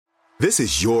This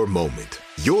is your moment,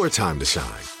 your time to shine,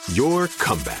 your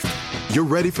comeback. You're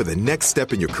ready for the next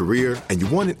step in your career, and you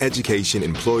want an education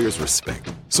employers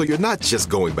respect. So you're not just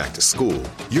going back to school,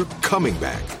 you're coming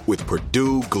back with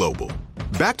Purdue Global.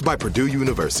 Backed by Purdue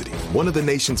University, one of the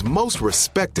nation's most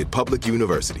respected public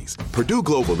universities, Purdue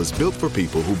Global is built for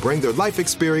people who bring their life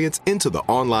experience into the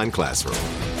online classroom.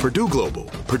 Purdue Global,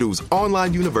 Purdue's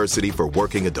online university for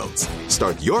working adults.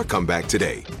 Start your comeback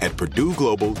today at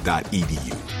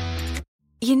purdueglobal.edu.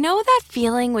 You know that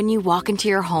feeling when you walk into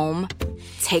your home,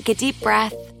 take a deep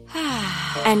breath,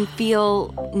 and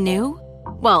feel new?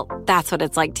 Well, that's what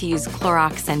it's like to use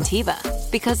Clorox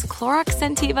Scentiva. Because Clorox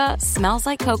Scentiva smells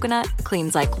like coconut,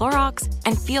 cleans like Clorox,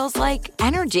 and feels like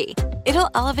energy.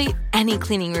 It'll elevate any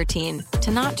cleaning routine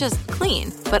to not just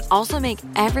clean, but also make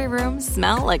every room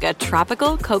smell like a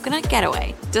tropical coconut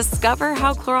getaway. Discover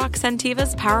how Clorox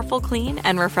Scentiva's powerful clean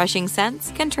and refreshing scents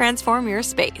can transform your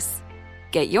space.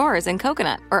 Get yours in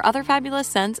coconut or other fabulous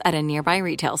scents at a nearby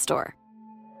retail store.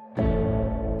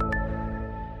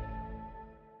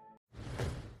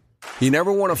 You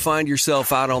never want to find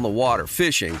yourself out on the water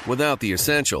fishing without the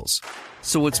essentials.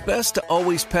 So it's best to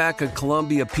always pack a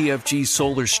Columbia PFG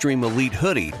Solar Stream Elite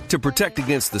hoodie to protect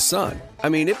against the sun. I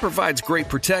mean, it provides great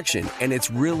protection and it's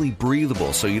really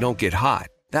breathable so you don't get hot.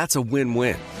 That's a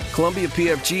win-win. Columbia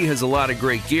PFG has a lot of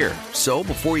great gear. So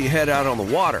before you head out on the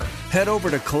water, head over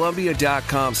to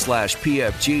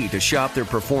Columbia.com/PFG to shop their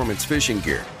performance fishing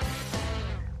gear.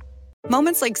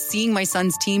 Moments like seeing my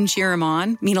son's team cheer him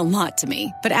on mean a lot to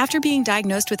me. But after being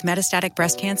diagnosed with metastatic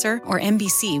breast cancer, or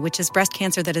MBC, which is breast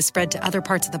cancer that has spread to other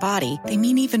parts of the body, they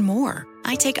mean even more.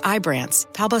 I take Ibrance,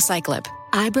 palbociclib.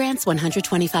 Ibrance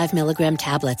 125 milligram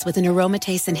tablets with an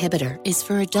aromatase inhibitor is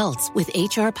for adults with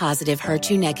HR-positive,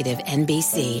 HER2-negative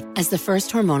MBC as the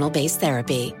first hormonal-based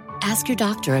therapy. Ask your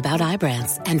doctor about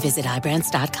Ibrance and visit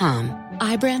Ibrance.com.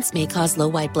 Ibrance may cause low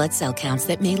white blood cell counts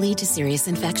that may lead to serious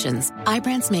infections.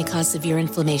 Ibrance may cause severe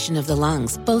inflammation of the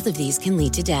lungs. Both of these can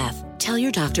lead to death. Tell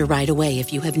your doctor right away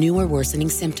if you have new or worsening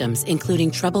symptoms, including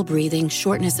trouble breathing,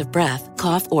 shortness of breath,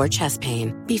 cough, or chest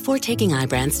pain. Before taking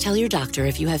Ibrance, tell your doctor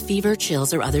if you have fever,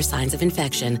 chills, or other signs of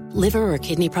infection, liver or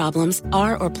kidney problems,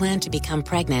 are or plan to become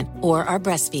pregnant, or are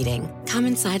breastfeeding.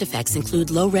 Common side effects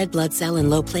include low red blood cell and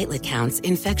low platelet counts,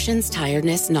 infections,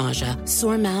 tiredness, nausea,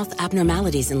 sore mouth,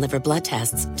 abnormalities in liver blood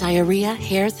tests, diarrhea,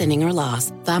 hair thinning or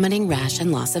loss, vomiting, rash,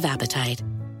 and loss of appetite.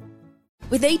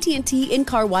 With AT&T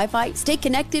in-car Wi-Fi, stay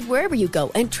connected wherever you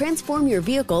go and transform your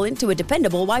vehicle into a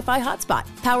dependable Wi-Fi hotspot.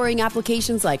 Powering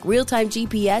applications like real-time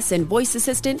GPS and voice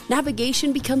assistant,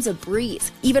 navigation becomes a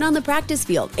breeze. Even on the practice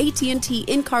field, AT&T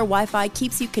in-car Wi-Fi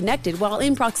keeps you connected while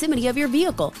in proximity of your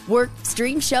vehicle. Work,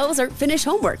 stream shows, or finish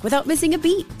homework without missing a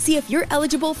beat. See if you're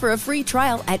eligible for a free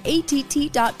trial at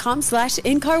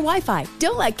att.com/in-car Wi-Fi.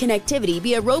 Don't let connectivity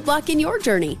be a roadblock in your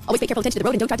journey. Always pay careful attention to the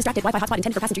road and don't drive distracted. Wi-Fi hotspot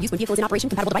intended for passenger use when vehicle is in operation.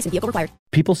 Compatible device and vehicle required.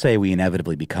 People say we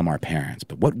inevitably become our parents,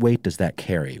 but what weight does that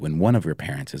carry when one of your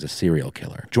parents is a serial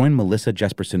killer? Join Melissa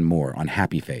Jesperson Moore on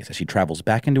Happy Face as she travels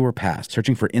back into her past,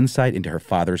 searching for insight into her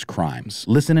father's crimes.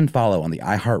 Listen and follow on the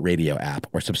iHeartRadio app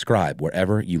or subscribe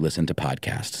wherever you listen to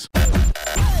podcasts.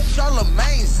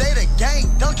 Charlamagne, say the gang,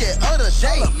 dunk it of the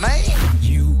day, man.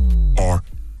 You are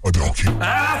a donkey.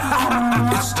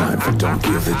 It's time for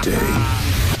Donkey of the Day.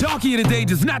 Donkey of the Day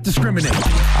does not discriminate.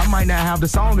 I might not have the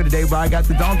song of the day, but I got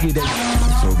the Donkey of the Day.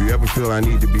 So if you ever feel I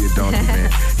need to be a donkey,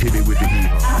 man, hit it with the heat.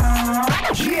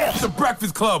 Yeah, the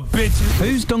Breakfast Club, bitches.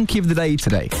 Who's Donkey of the Day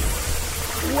today?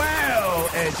 Well,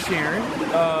 Ed Sheeran,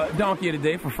 Donkey of the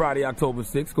Day for Friday, October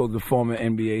 6th goes to former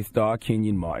NBA star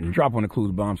Kenyon Martin. Drop on the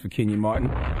clues bombs for Kenyon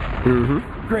Martin.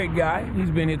 Great guy.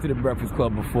 He's been here to the Breakfast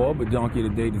Club before, but Donkey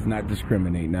of the Day does not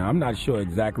discriminate. Now, I'm not sure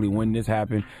exactly when this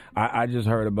happened. I just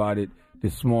heard about it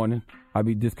this morning. I'll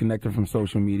be disconnected from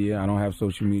social media. I don't have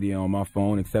social media on my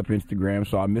phone except Instagram,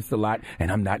 so I miss a lot,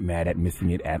 and I'm not mad at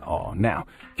missing it at all. Now,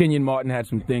 Kenyon Martin had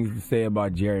some things to say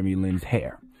about Jeremy Lin's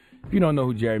hair. If you don't know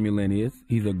who Jeremy Lin is,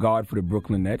 he's a guard for the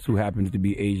Brooklyn Nets who happens to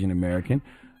be Asian American.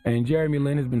 And Jeremy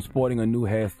Lin has been sporting a new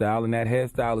hairstyle, and that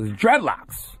hairstyle is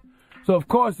dreadlocks. So, of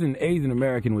course, an Asian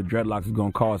American with dreadlocks is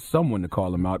going to cause someone to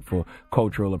call him out for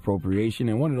cultural appropriation,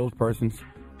 and one of those persons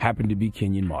happened to be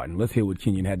Kenyon Martin. Let's hear what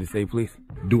Kenyon had to say, please.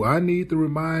 Do I need to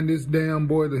remind this damn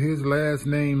boy that his last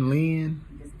name Lin?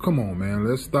 Come on, man.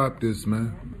 Let's stop this,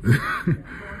 man.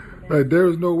 Like,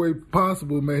 there's no way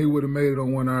possible, man, he would have made it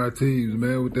on one of our teams,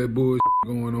 man, with that bullshit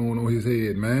going on his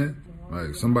head, man.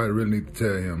 Like, somebody really need to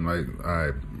tell him, like,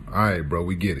 all right, bro,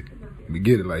 we get it. We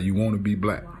get it. Like, you want to be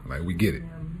black. Like, we get it.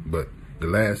 But the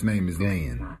last name is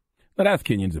Lin. Now, that's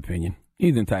Kenyon's opinion.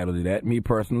 He's entitled to that. Me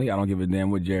personally, I don't give a damn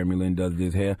what Jeremy Lin does to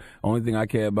his hair. Only thing I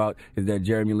care about is that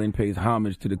Jeremy Lin pays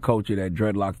homage to the culture that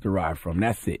dreadlocks derive from.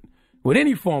 That's it. With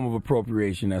any form of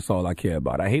appropriation, that's all I care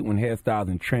about. I hate when hairstyles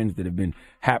and trends that have been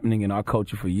happening in our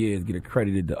culture for years get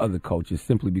accredited to other cultures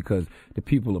simply because the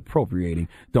people appropriating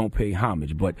don't pay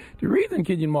homage. But the reason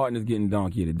Kenyon Martin is getting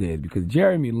donkey today is because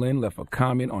Jeremy Lin left a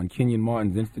comment on Kenyon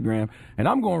Martin's Instagram, and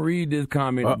I'm going to read this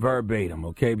comment verbatim,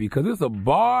 okay? Because it's a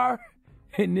bar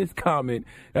in this comment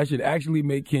that should actually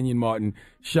make Kenyon Martin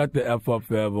shut the F up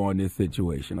forever on this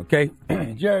situation, okay?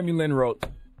 Jeremy Lin wrote,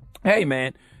 "Hey,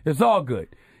 man, it's all good.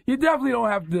 You definitely don't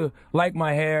have to like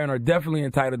my hair and are definitely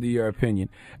entitled to your opinion.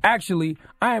 Actually,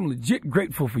 I am legit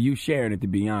grateful for you sharing it, to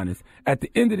be honest. At the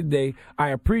end of the day, I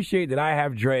appreciate that I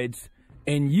have dreads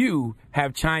and you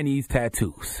have Chinese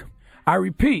tattoos." I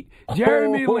repeat,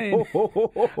 Jeremy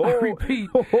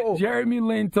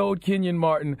Lin told Kenyon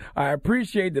Martin, "I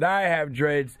appreciate that I have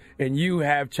dreads and you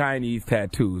have Chinese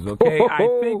tattoos." Okay, I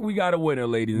think we got a winner,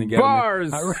 ladies and gentlemen.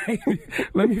 Bars. All right,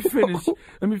 let me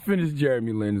finish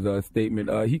Jeremy Lin's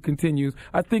statement. He continues,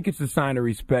 "I think it's a sign of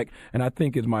respect, and I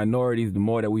think as minorities, the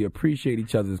more that we appreciate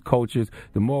each other's cultures,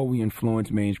 the more we influence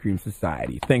mainstream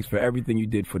society. Thanks for everything you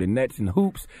did for the Nets and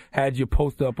hoops. Had your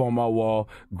poster up on my wall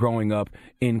growing up."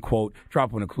 End quote.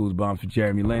 Drop on the clues bombs for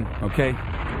Jeremy Lin, okay?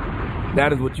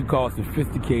 That is what you call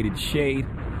sophisticated shade.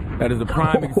 That is a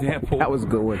prime example. That was a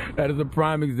good one. That is a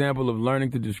prime example of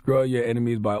learning to destroy your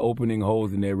enemies by opening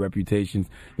holes in their reputations,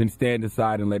 then stand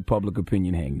aside and let public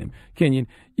opinion hang them. Kenyon,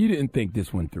 you didn't think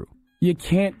this one through. You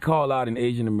can't call out an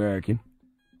Asian American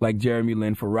like Jeremy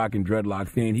Lin for rocking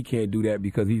dreadlocks, saying he can't do that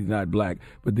because he's not black,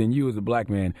 but then you as a black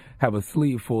man have a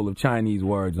sleeve full of Chinese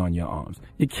words on your arms.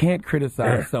 You can't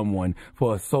criticize someone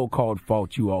for a so-called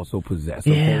fault you also possess,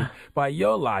 okay? Yeah. By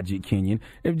your logic, Kenyon,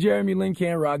 if Jeremy Lin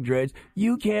can't rock dreads,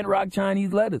 you can't rock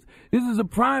Chinese letters. This is a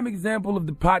prime example of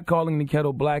the pot calling the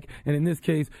kettle black, and in this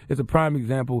case, it's a prime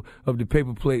example of the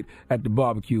paper plate at the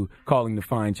barbecue calling the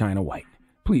fine china white.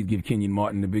 Please give Kenyon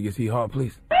Martin the biggest hee-haw,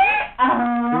 please.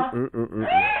 That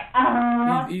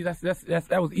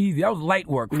was easy. That was light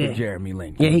work for Jeremy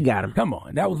Lin. Yeah, he got him. Come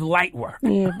on, that was light work.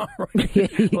 Yeah.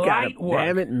 He got light him. work.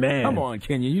 Damn it, man. Come on,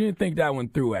 Kenyon. You didn't think that one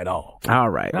through at all. All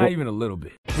right. Not even a little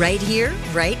bit. Right here,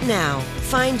 right now.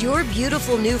 Find your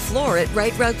beautiful new floor at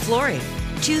Right Rug Flooring.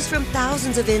 Choose from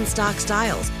thousands of in-stock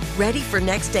styles, ready for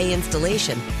next day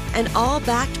installation, and all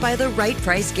backed by the right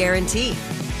price guarantee.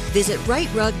 Visit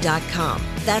rightrug.com.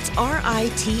 That's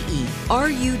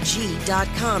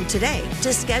RITERUG.com today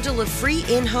to schedule a free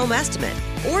in-home estimate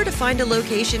or to find a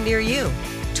location near you.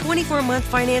 24-month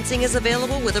financing is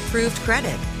available with approved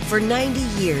credit. For 90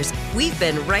 years, we've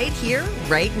been right here,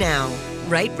 right now.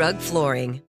 Right Rug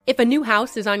Flooring. If a new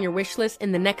house is on your wish list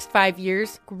in the next 5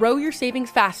 years, grow your savings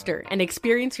faster and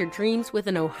experience your dreams with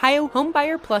an Ohio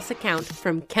Homebuyer Plus account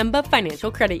from Kemba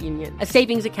Financial Credit Union. A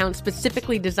savings account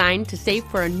specifically designed to save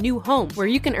for a new home where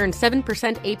you can earn 7%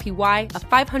 APY, a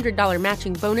 $500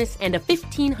 matching bonus, and a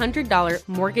 $1,500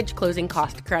 mortgage closing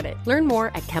cost credit. Learn more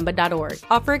at Kemba.org.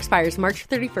 Offer expires March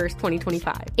 31st,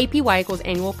 2025. APY equals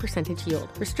annual percentage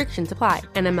yield. Restrictions apply.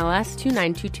 NMLS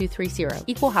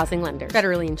 292230. Equal housing lender.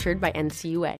 Federally insured by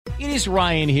NCUA. It is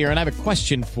Ryan here, and I have a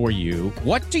question for you.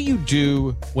 What do you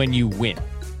do when you win?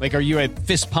 Like, are you a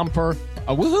fist pumper,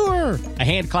 a woo-hooer, a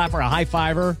hand clapper, a high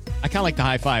fiver? I kind of like the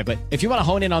high five, but if you want to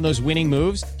hone in on those winning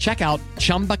moves, check out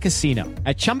Chumba Casino.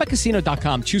 At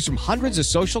ChumbaCasino.com, choose from hundreds of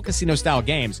social casino-style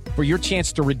games for your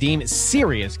chance to redeem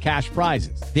serious cash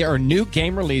prizes. There are new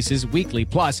game releases weekly,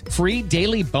 plus free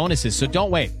daily bonuses. So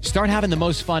don't wait. Start having the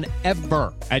most fun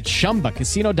ever at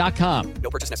ChumbaCasino.com.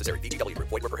 No purchase necessary. VGW.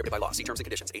 Void where prohibited by law. See terms and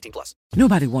conditions. 18+.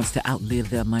 Nobody wants to outlive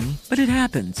their money, but it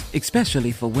happens,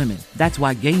 especially for women. That's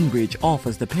why GameBridge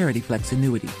offers the Parity Flex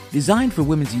annuity, designed for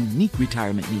women's unique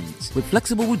retirement needs. With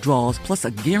flexible withdrawals plus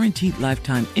a guaranteed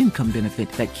lifetime income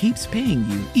benefit that keeps paying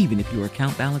you even if your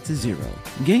account balance is zero.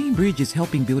 GameBridge is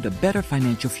helping build a better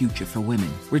financial future for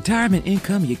women. Retirement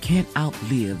income you can't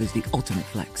outlive is the ultimate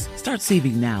flex. Start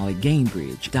saving now at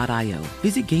GameBridge.io.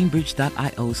 Visit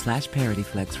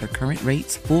GameBridge.io/ParityFlex for current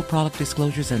rates, full product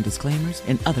disclosures and disclaimers,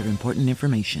 and other important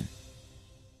information.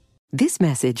 This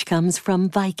message comes from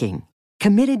Viking,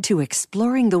 committed to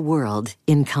exploring the world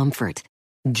in comfort.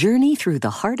 Journey through the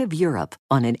heart of Europe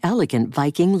on an elegant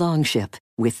Viking longship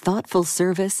with thoughtful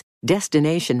service,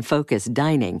 destination-focused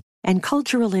dining, and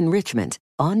cultural enrichment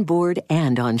on board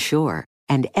and on shore.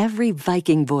 And every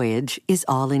Viking voyage is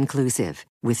all-inclusive,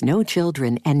 with no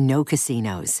children and no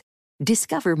casinos.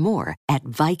 Discover more at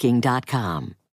Viking.com.